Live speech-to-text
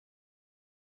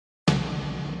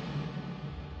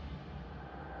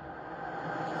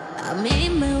A mí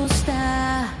me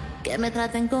gusta que me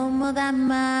traten como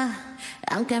dama,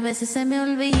 aunque a veces se me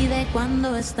olvide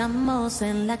cuando estamos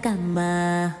en la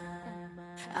cama.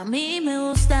 A mí me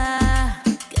gusta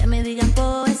que me digan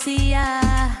poesía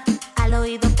al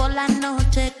oído por la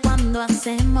noche cuando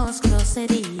hacemos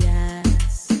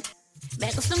groserías. Me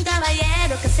gusta un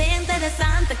caballero que sea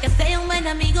interesante, que sea un buen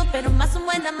amigo, pero más un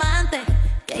buen amante.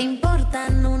 ¿Qué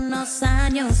importan unos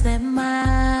años de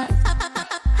más?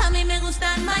 A mí me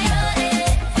gustan mayores.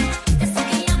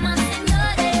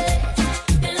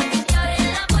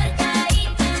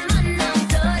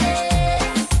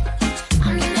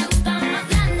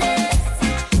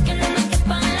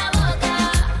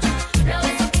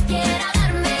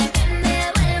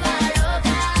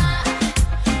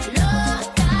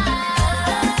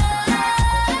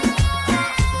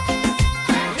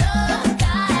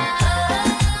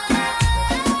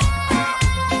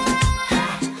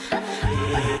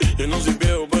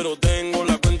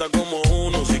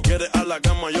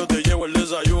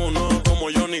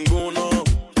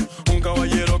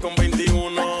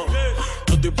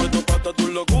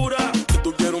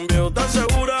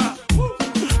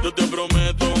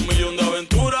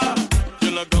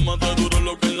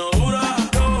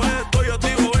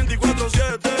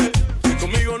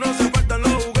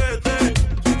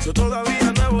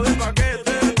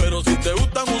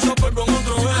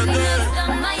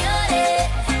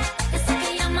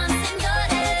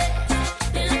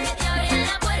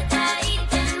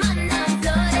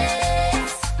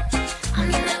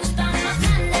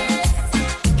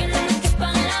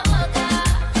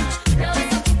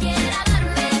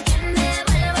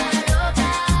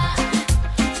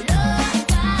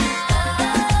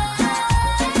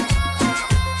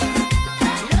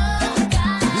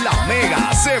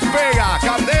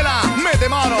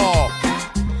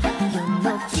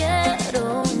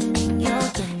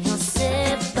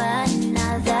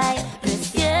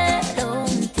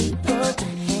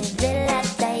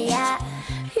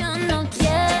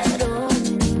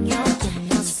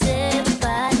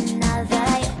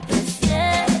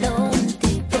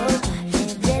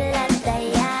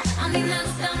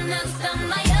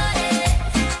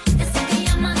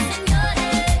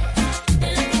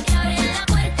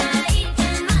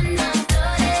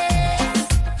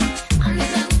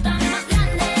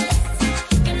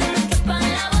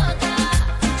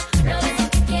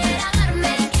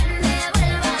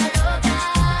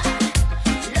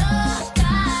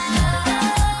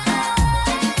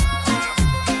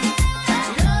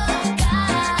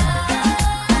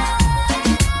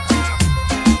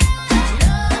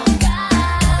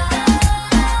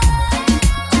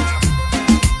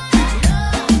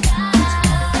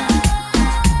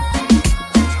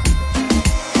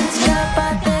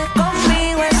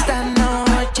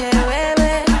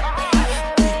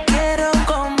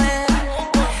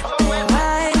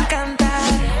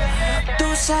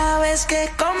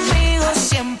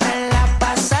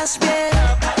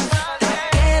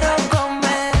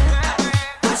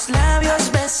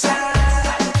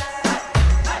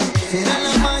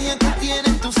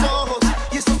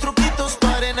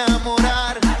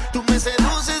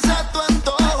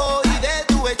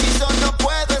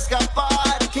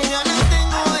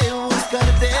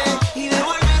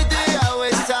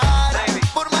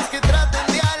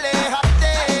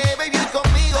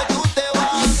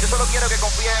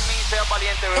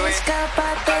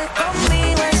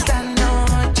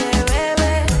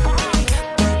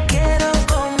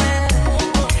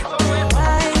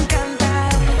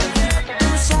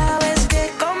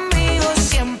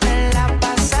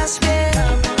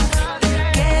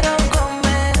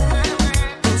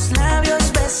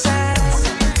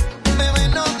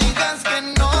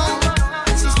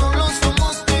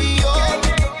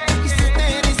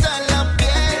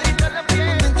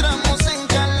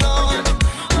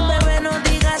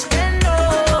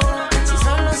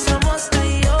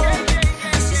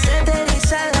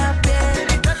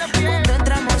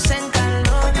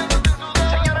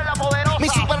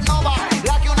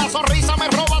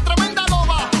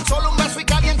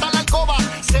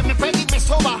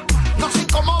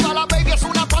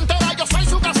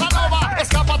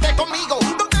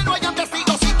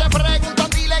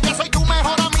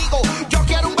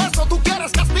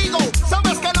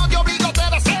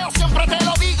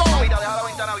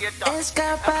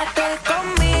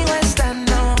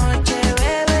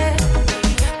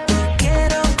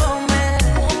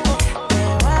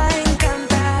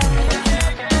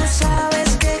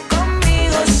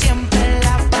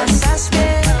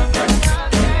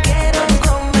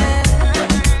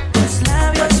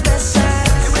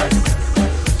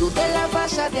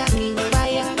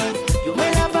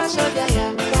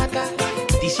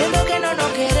 Diciendo que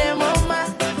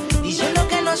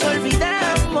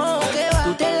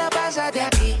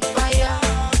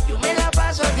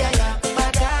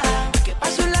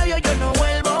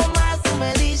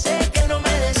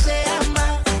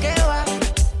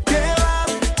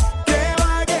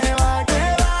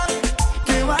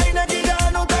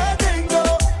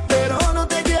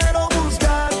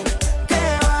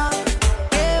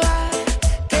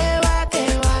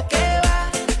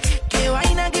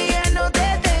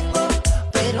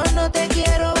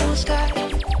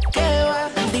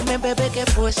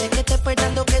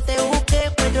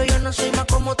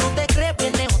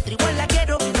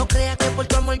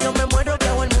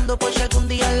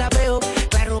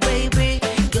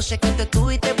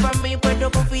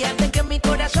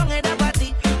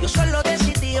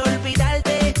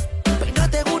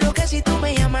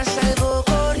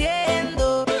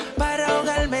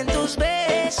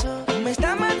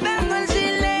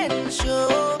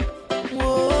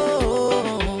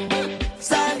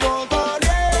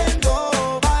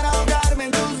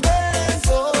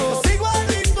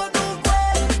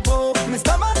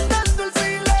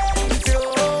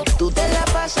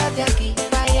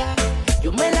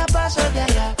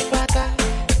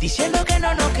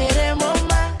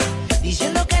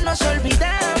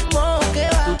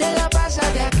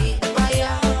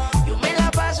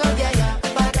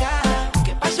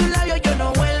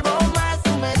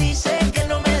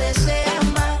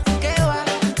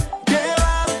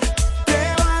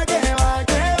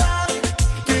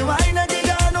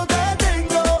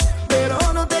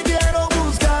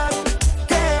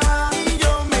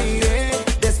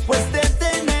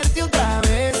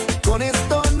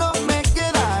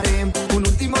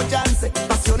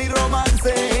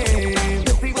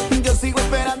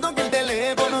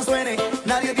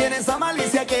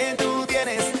que tú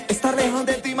tienes. Estar lejos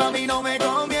de ti, mami, no me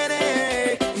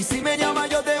conviene. Y si me llamas,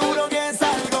 yo te juro que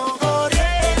salgo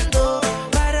corriendo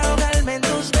para ahogarme en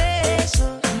tus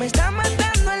besos. Me está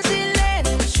matando el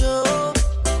silencio.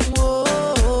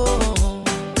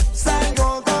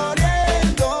 Salgo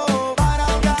corriendo para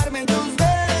ahogarme en tus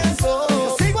besos.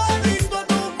 Yo sigo adicto a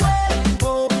tu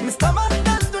cuerpo. Me está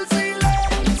matando el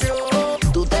silencio.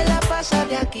 Tú te la pasas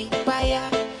de aquí para allá.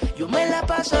 Yo me la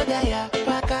paso de allá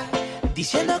para acá.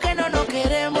 Diciendo que no nos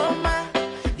queremos más.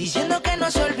 Diciendo que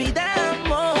nos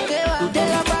olvidamos. Que va. Tú te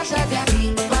la pasas de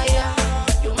aquí para allá.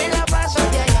 Yo me la paso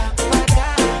de allá para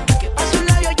acá. Que paso un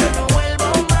labio, yo no vuelvo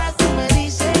más. Tú me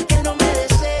dices que no me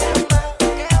deseas más.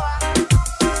 Que va.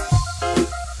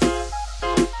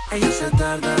 Ella se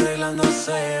tarda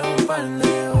arreglándose un par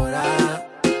de horas.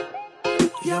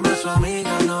 Llama a su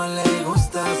amiga, no le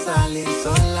gusta salir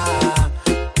sola.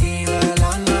 Y de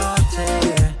la noche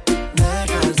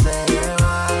dejarse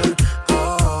llevar.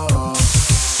 Oh.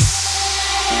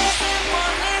 Se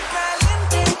pone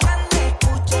caliente cuando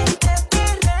escucha este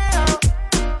perreo.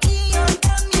 Y yo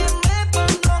también me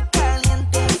pongo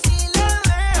caliente si la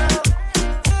veo.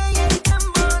 Ella es tan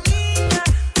bonita,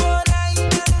 por ahí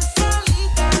tan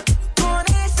solita, con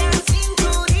esa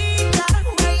cinturita,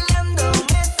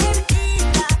 bailándome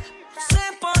cerquita. Se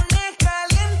pone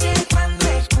caliente cuando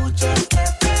escucha este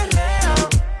perreo.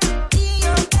 Y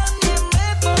yo también me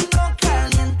pongo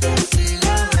caliente si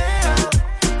la veo.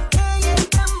 Ella es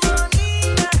tan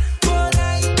bonita, por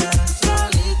ahí tan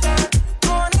solita,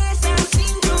 con esa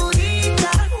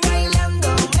cinturita,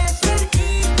 bailándome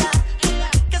cerquita.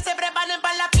 Que se preparen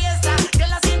para la fiesta, que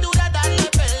la cintura dale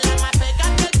pela. Más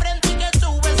pegarte al frente y que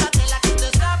subes a tela que te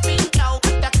está pintado.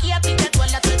 Hasta aquí a ti te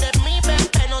duele, tú eres mi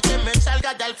bebé, no te me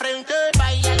salgas del frente.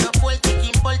 Bailalo fuerte, que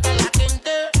importa la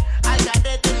gente. Al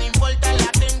garete no importa la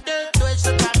gente. Todo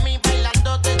eso para mí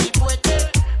bailando te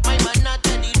dispueste. My mana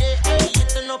te diré, ey,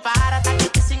 esto no para hasta que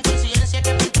estés sin conciencia.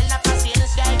 Que pierdes la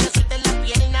paciencia y que sueltes la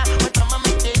pierna. Pues toma me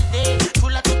entiende,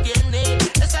 chula tú tienes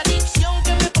esa adicción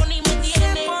que me pone y me tiene.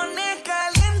 Se pone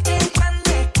caliente cuando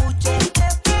escucha este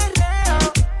perreo.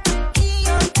 Y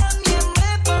yo también me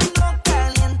pongo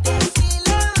caliente si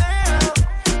la veo.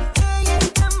 Ella es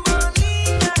tan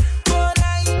bonita, por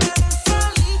ahí tan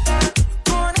solita,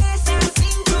 con esa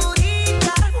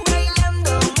cinturita,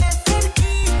 bailándome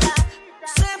cerquita.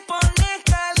 Se pone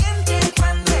caliente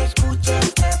cuando escucha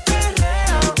este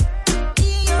perreo.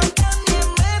 Y yo también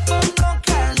me pongo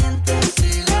caliente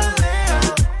si la veo.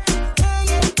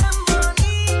 Ella es tan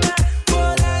bonita,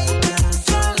 por ahí tan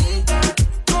solita,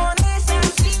 con esa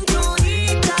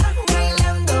cinturita,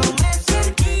 bailándome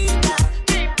cerquita.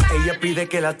 Ella pide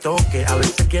que la toque, a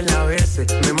veces que la bese.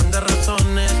 Me manda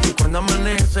razones y cuando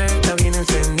amanece está bien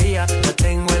encendida. La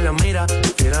tengo en la mira,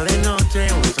 fiera de noche,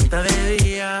 una santa de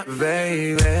día.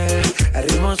 Baby, el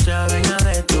ritmo se adueña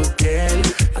de tu piel.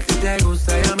 A ti te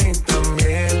gusta y a mí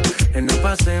también. Que no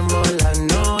pasemos la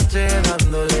noche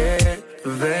dándole.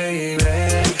 Baby,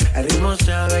 el ritmo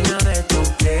se adueña de tu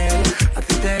piel. A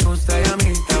ti te gusta y a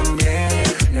mí también.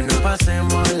 Que no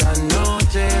pasemos la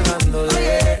noche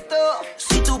dándole.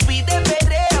 Si tú pides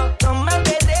perreo, toma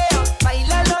perreo.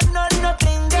 Bailalo, no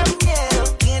tengas miedo.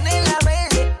 Tiene la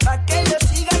verde pa' que lo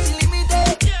siga sin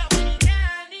límite.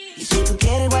 Y si tú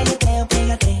quieres guayeteo,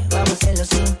 pégate. Vamos a hacerlo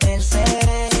sin pensar.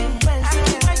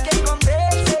 Aquí no hay que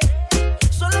esconderse.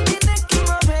 Solo tienes que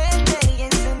moverte y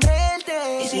encenderte.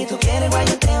 Y si tú quieres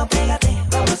guayeteo, pégate.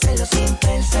 Vamos a hacerlo sin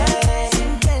pensar.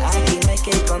 Aquí no hay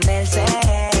que esconderse.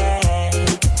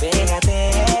 Pégate.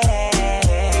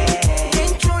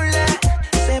 Bien chula,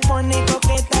 se pone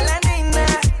coqueta la nena.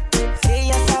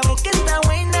 Ella sabe que está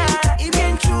buena y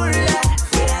bien chula.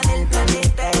 Fuera del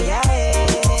planeta ella es.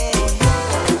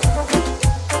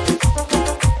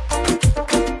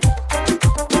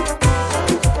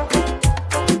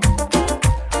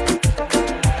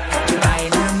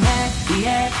 Báilame,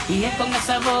 yeah, con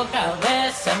esa boca,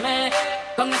 bésame.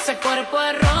 Con ese cuerpo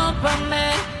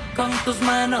arrópame. Con tus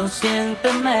manos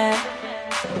siénteme.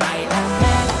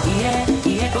 Báilame,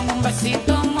 yeah, con un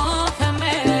besito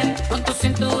mójame. Con tu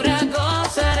cintura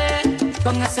gozaré.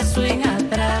 Con ese swing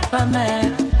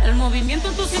atrápame. El movimiento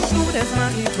en tu cintura es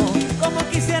mágico. Como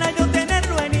quisiera yo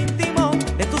tenerlo en íntimo.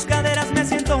 De tus caderas me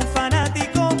siento un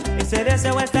fanático. Ese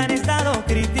deseo está en estado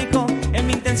crítico. En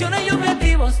mi intención hay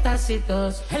objetivos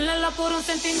tácitos. En la locura un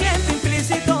sentimiento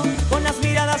Implícito, con las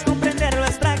miradas comprenderlo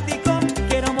es práctico.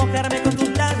 Quiero mojarme con tus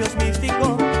labios místicos.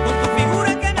 Con tu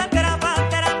figura que me atrapa,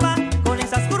 atrapa. Con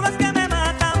esas curvas que me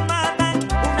matan, matan.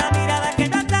 Una mirada que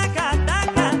me ataca,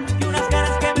 ataca. Y unas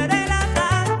ganas que me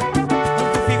delatan.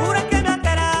 Con tu figura que me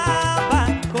atrapa.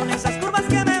 Con esas curvas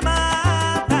que me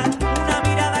matan. Una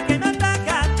mirada que me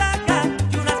ataca,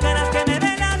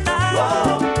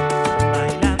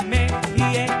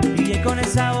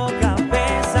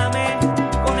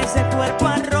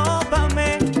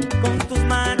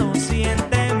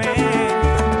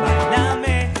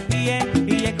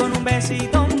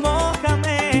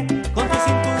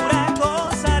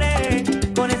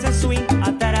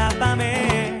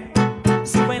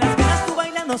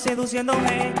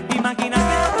 conociéndome. Imagínate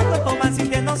los cuerpos van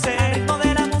sintiéndose. Al ritmo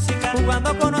de la música,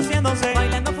 jugando, conociéndose.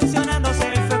 Bailando, fusionándose.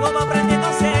 El fuego va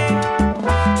prendiéndose.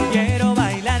 Quiero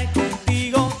bailar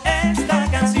contigo esta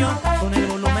canción con el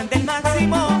volumen del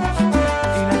máximo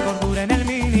y la cordura en el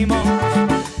mínimo.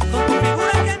 Con tu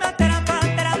figura que me atrapa,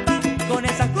 atrapa, con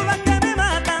esas curvas que me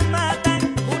matan, matan,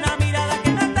 una mirada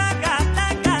que me ataca,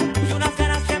 ataca, y unas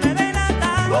ganas que me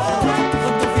delatan.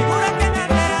 Con tu figura que me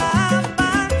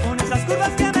atrapa, con esas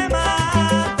curvas que me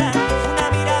matan, una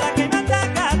mirada que me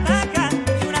ataca, ataca,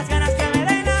 y unas ganas que me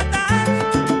delatan.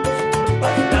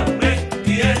 Bailame,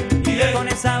 yeah, con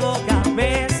esa boca,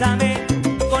 bésame,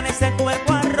 con ese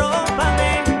cuerpo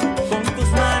arrópame, con tus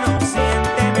manos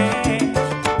siénteme.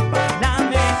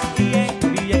 Bailame,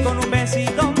 yeah, con un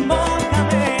besito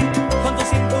mójame, con tu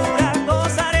cintura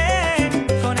gozaré,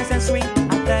 con ese swing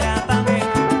atrápame.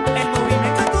 El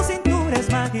movimiento en tu cintura es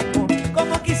mágico,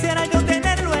 como quisiera yo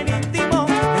tenerlo en íntimo.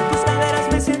 En tus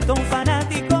caderas me siento un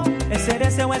fanático, es ser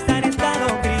ese o estar en estado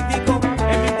crítico.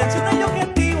 En mi intención hay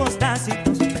objetivos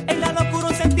tácitos, el lado oscuro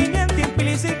un sentimiento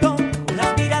implícito. Con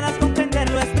las miradas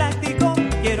comprenderlo es práctico,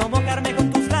 quiero mojarme con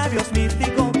tus labios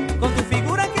místicos. Con tu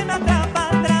figura que me atrapa,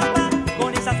 atrapa,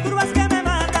 con esas curvas que me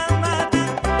matan, matan,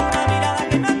 una mirada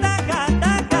que me ataca,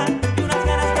 ataca, y unas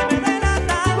ganas que me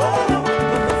delatan.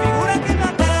 Con tu figura que me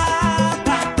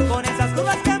atrapa, con esas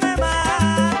curvas que me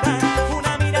matan,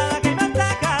 una mirada que me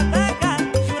ataca, ataca,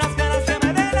 y unas ganas que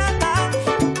me delatan.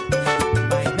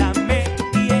 Bailame,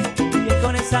 yeah,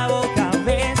 con esa boca,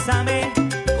 bésame,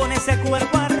 con ese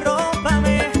cuerpo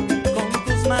arrópame, con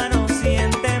tus manos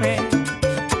siénteme.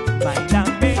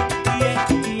 Bailame,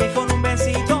 yeah, con un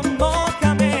besito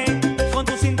mójame, con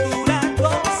tu cintura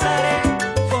gozaré,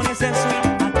 con ese swing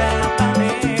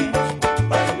atrápame.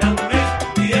 Bailame,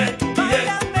 yeah,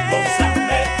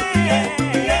 gózame,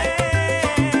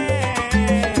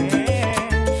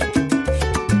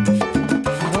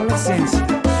 Adolescencia.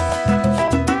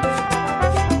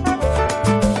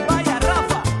 Vaya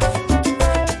Rafa,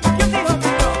 ¿quién dijo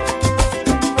que no?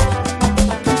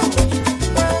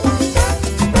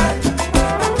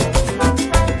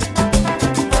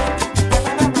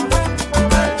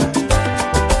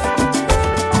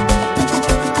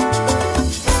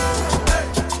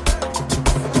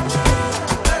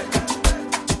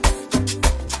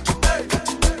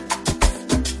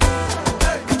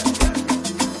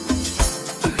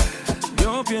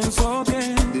 Yo pienso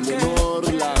que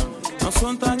no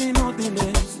son tan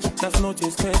inútiles las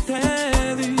noches que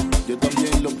te di. Yo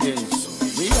también lo pienso.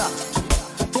 Mira,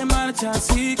 Te marchas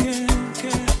y que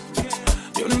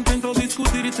yo no intento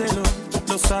discutírtelo,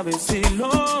 lo sabes y lo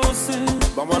sé.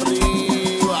 vamos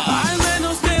arriba. Al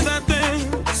menos quédate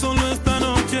solo esta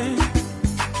noche.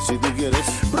 Si tú quieres,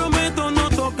 Prometo no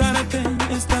tocarte,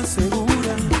 ¿estás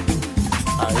segura?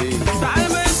 ahí. Hay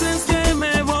veces que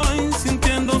me voy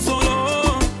sintiendo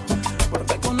solo,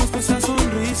 porque conozco esa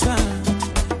sonrisa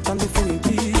tan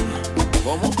definitiva.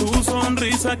 ¿Cómo? Tu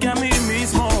sonrisa que a mí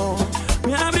mismo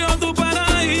me abrió tu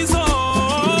paraíso.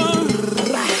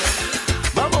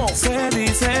 Vamos. Se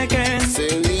dice que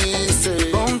Se dice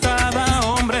con cada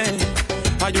hombre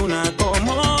hay una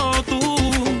como tú,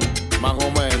 más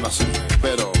o menos así,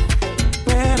 pero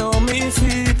pero mi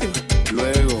sitio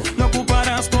luego. lo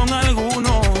ocuparás con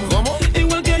alguno. ¿Cómo?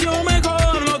 Igual que yo,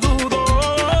 mejor lo dudo,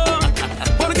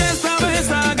 porque esta vez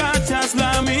agachas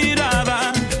la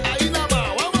mirada. Ahí nada más,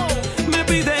 vamos. Me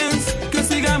pides que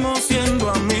sigamos siendo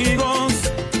amigos,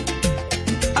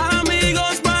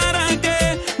 amigos para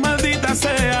que, maldita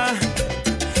sea,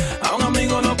 a un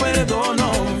amigo lo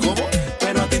perdono, ¿Cómo?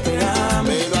 pero a ti te amo.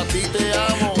 Pero a ti te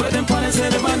amo. Pueden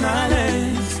parecer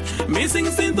banales mis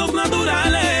instintos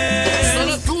naturales.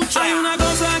 Solo escucha. Hay una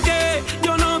cosa que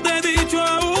yo no te he dicho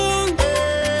aún,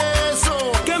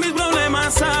 Eso. que mis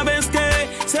problemas sabes que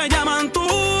se llaman tú.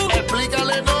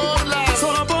 Explícale, Norla.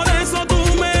 Solo por eso tú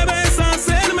me ves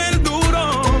hacerme el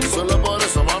duro, Solo por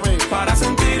eso, mami. para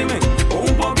sentirme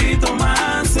un poquito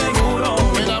más seguro.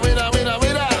 Mira, mira, mira,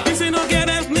 mira. Y si no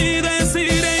quieres ni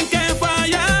decir en qué he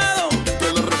fallado, Te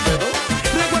lo respeto.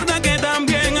 recuerda que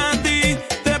también a ti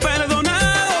te he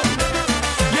perdonado.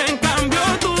 Y en cambio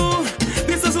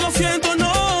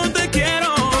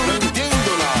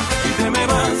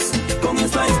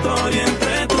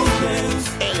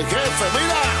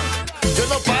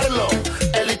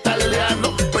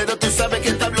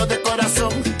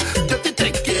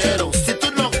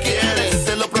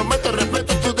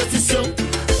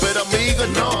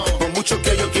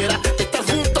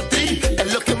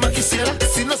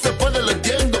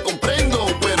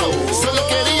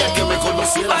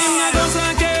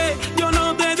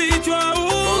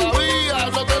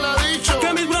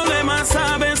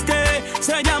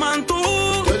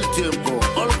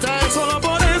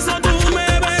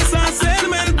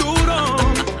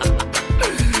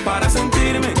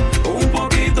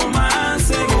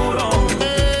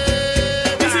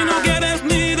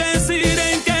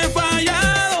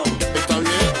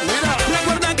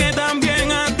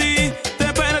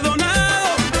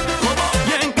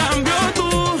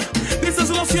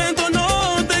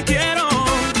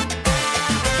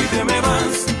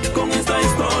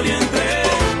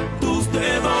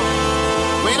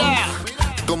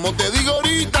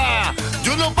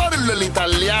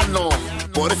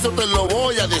eso te lo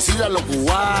voy a decir a los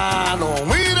cubanos.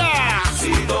 ¡Mira!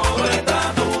 Si todo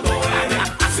está, todo es.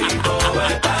 Si todo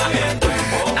está bien, tu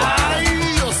 ¡Ay,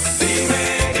 Dios!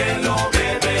 dime qué es lo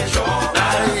que te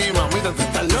choca. ¡Ay, mamita, tú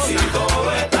estás loca! Si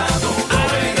todo está, todo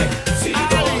es. Si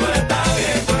todo está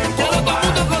bien, tu Quiero todo el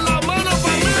mundo con las manos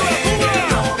para arriba, Cuba.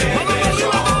 ¡Manos para arriba,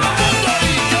 todo el mundo! ¡Y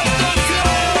que te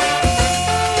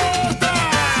fiesta!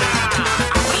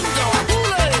 ¡Arranca,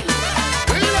 Batule!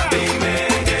 ¡Mira! dime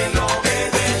qué es lo que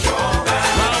te choca.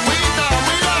 Mamita,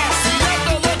 mira, si ya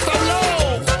todo está hablado,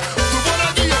 tú por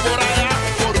aquí yo por allá,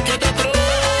 ¿por qué te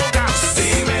trocas?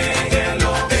 Dime qué es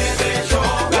lo que te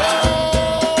choca.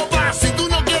 Opa, si tú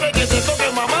no quieres que te toque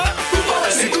mamá,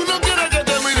 si tú no quieres que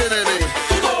te mire nene,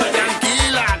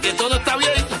 tranquila, que todo está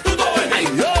bien. Ay,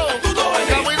 yo,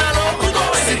 camínalo.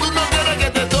 Si tú no quieres que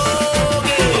te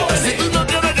toque, si tú no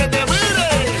quieres que te mire,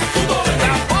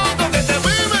 tampoco que te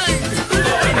mimen.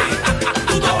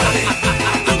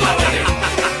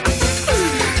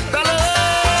 Dale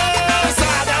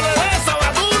esa,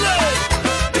 Batule.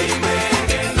 Dime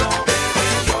qué es lo que te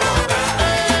choca.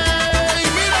 ¡Ey,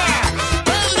 mira!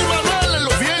 Pedro y Manuel en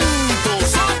los vientos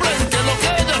soplen que lo que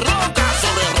hay de roca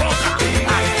sobre roca.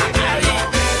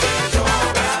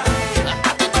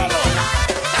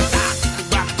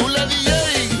 Batule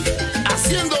DJ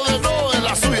haciendo de nuevo en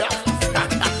la suya.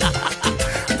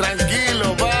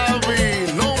 Tranquilo,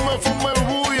 papi, no me fume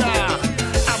bulla.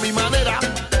 A mi manera,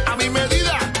 a mi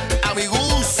medida, a mi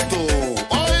gusto.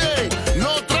 Oye,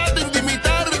 no traten de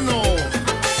imitarnos,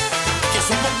 que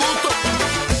somos gustos.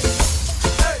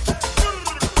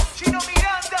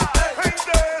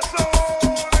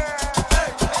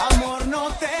 Amor, no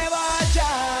te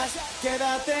vayas,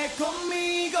 quédate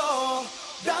conmigo.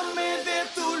 Dame de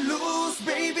tu luz,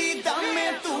 baby,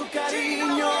 dame tu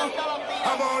cariño.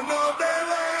 Amor, no te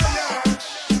vayas.